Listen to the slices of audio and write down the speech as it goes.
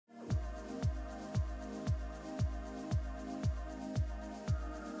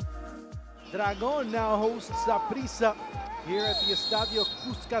Dragon now hosts Saprissa here at the Estadio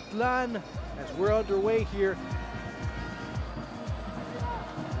Cuscatlan as we're underway here.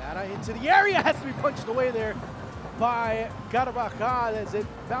 Lara into the area, has to be punched away there by Carvajal as it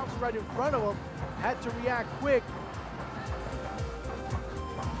bounced right in front of him. Had to react quick.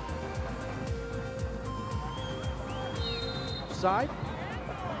 Offside.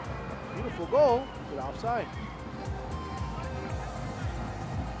 Beautiful goal, but offside.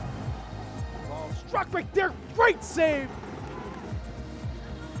 Ball struck right there, great save.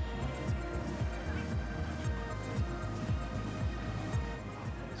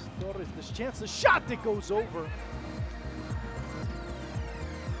 Torres, this chance, the shot that goes over.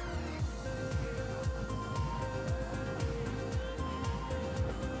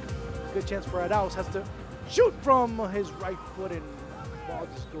 Good chance for Arauz, has to shoot from his right foot and the ball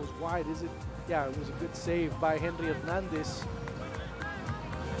just goes wide. Is it? Yeah, it was a good save by Henry Hernandez.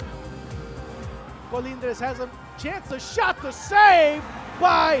 Colindres has a chance, a shot, the save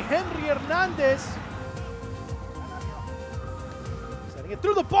by Henry Hernandez. Setting it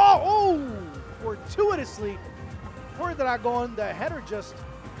through the ball, oh, fortuitously for Dragon. The header just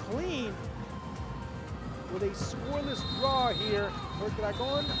clean with a scoreless draw here for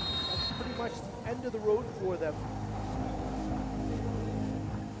Dragon. That's pretty much the end of the road for them.